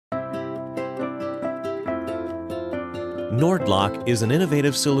Nordlock is an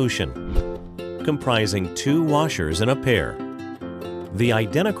innovative solution comprising two washers in a pair. The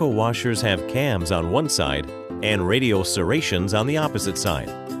identical washers have cams on one side and radial serrations on the opposite side.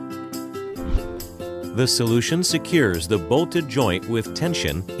 The solution secures the bolted joint with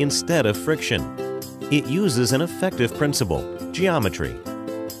tension instead of friction. It uses an effective principle, geometry.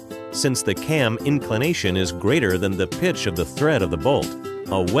 Since the cam inclination is greater than the pitch of the thread of the bolt,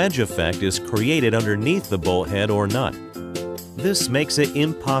 a wedge effect is created underneath the bolt head or nut. This makes it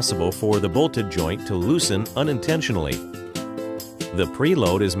impossible for the bolted joint to loosen unintentionally. The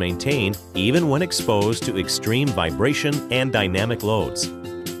preload is maintained even when exposed to extreme vibration and dynamic loads.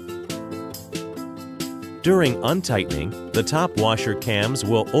 During untightening, the top washer cams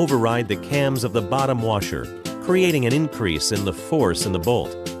will override the cams of the bottom washer, creating an increase in the force in the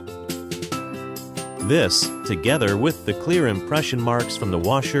bolt. This, together with the clear impression marks from the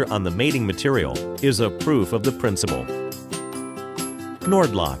washer on the mating material, is a proof of the principle.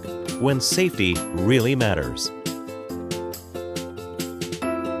 Nordlock, when safety really matters.